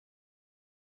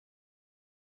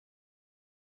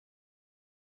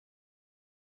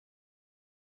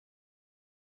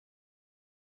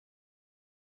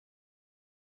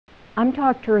I'm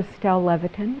Dr. Estelle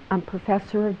Levitin. I'm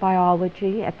professor of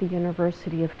biology at the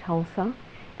University of Tulsa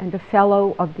and a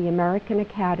fellow of the American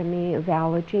Academy of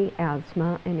Allergy,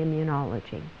 Asthma, and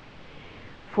Immunology.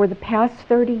 For the past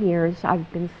 30 years, I've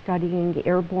been studying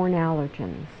airborne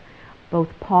allergens, both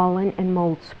pollen and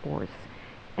mold spores.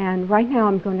 And right now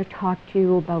I'm going to talk to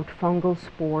you about fungal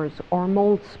spores or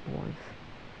mold spores.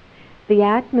 The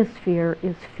atmosphere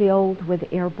is filled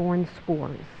with airborne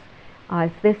spores.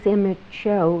 As this image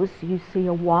shows, you see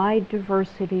a wide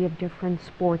diversity of different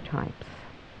spore types.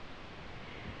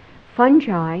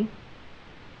 Fungi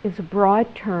is a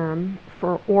broad term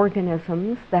for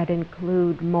organisms that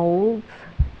include molds,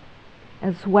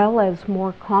 as well as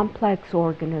more complex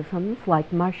organisms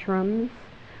like mushrooms,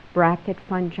 bracket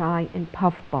fungi, and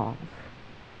puffballs.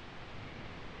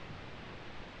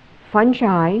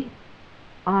 Fungi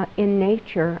in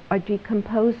nature are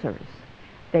decomposers.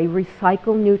 They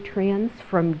recycle nutrients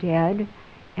from dead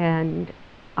and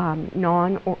non-living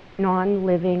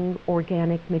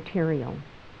organic material.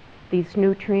 These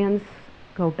nutrients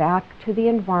go back to the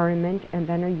environment and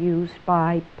then are used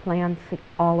by plants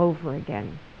all over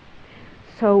again.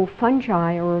 So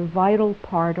fungi are a vital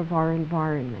part of our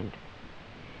environment.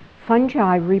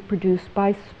 Fungi reproduce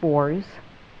by spores,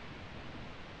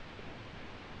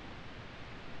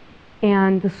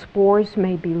 and the spores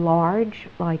may be large,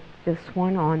 like this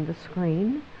one on the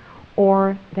screen,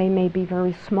 or they may be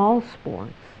very small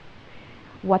spores.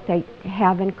 What they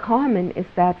have in common is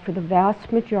that for the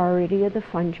vast majority of the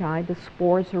fungi, the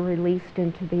spores are released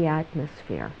into the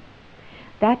atmosphere.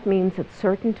 That means at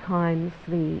certain times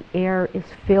the air is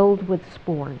filled with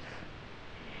spores.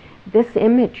 This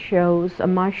image shows a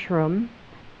mushroom,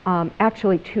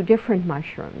 actually two different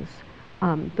mushrooms.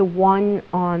 The one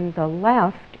on the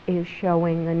left is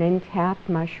showing an intact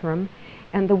mushroom,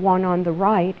 and the one on the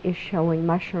right is showing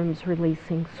mushrooms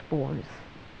releasing spores.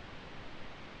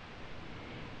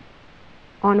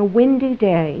 On a windy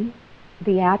day,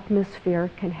 the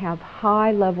atmosphere can have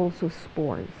high levels of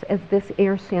spores. As this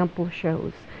air sample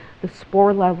shows, the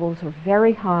spore levels are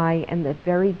very high and they're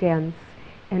very dense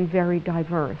and very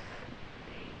diverse.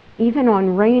 Even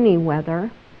on rainy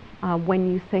weather, when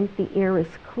you think the air is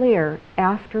clear,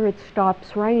 after it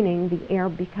stops raining, the air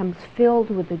becomes filled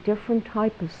with a different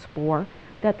type of spore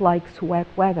that likes wet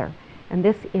weather. And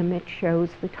this image shows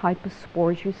the type of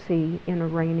spores you see in a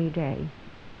rainy day.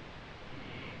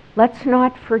 Let's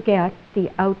not forget the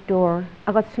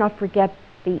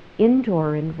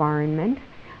indoor environment,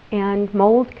 and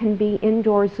mold can be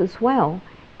indoors as well.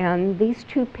 And these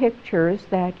two pictures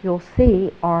that you'll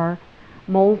see are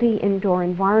moldy indoor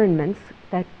environments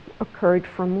that occurred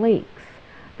from leaks.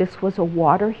 This was a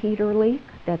water heater leak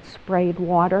that sprayed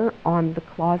water on the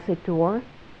closet door,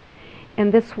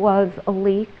 and this was a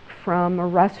leak from a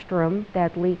restroom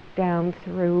that leaked down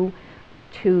through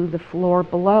to the floor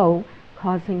below,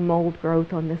 causing mold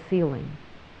growth on the ceiling.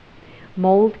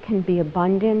 Mold can be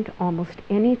abundant almost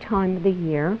any time of the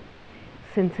year.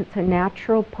 Since it's a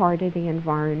natural part of the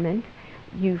environment,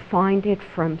 you find it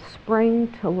from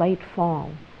spring to late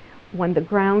fall. When the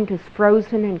ground is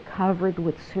frozen and covered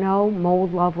with snow,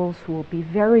 mold levels will be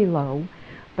very low,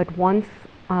 but once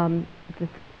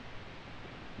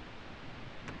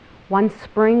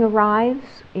spring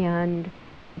arrives and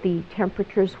the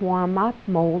temperatures warm up,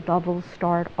 mold levels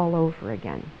start all over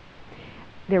again.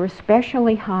 They're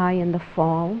especially high in the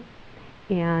fall,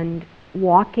 and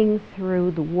walking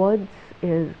through the woods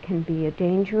can be a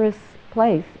dangerous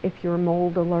place if you're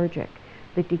mold allergic.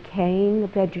 The decaying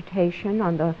vegetation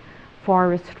on the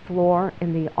forest floor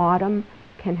in the autumn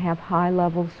can have high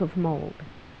levels of mold.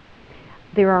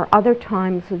 There are other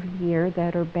times of year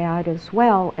that are bad as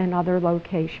well in other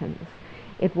locations.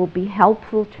 It will be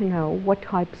helpful to know what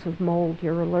types of mold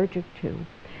you're allergic to.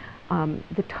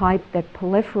 The type that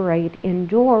proliferate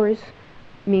indoors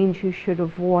means you should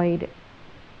avoid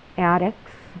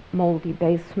attics, moldy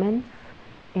basements,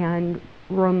 and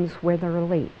rooms where there are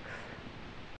leaks.